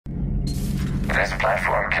This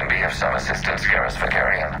platform can be of some assistance, Garrus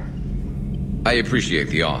Vakarian. I appreciate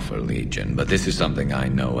the offer, Legion, but this is something I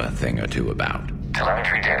know a thing or two about.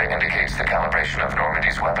 Telemetry data indicates the calibration of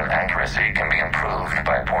Normandy's weapon accuracy can be improved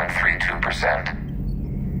by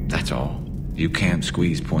 0.32%. That's all? You can't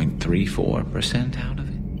squeeze 0.34% out of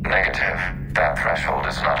it? Negative. That threshold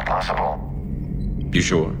is not possible. You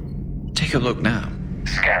sure? Take a look now.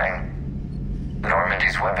 Scanning.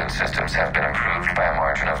 Normandy's weapon systems have been improved by a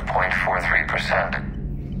margin of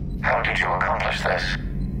 0.43%. How did you accomplish this?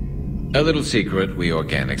 A little secret we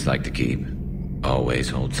organics like to keep. Always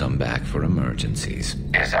hold some back for emergencies.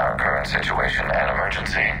 Is our current situation an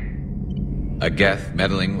emergency? A Geth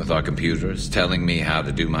meddling with our computers, telling me how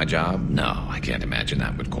to do my job? No, I can't imagine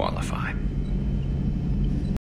that would qualify.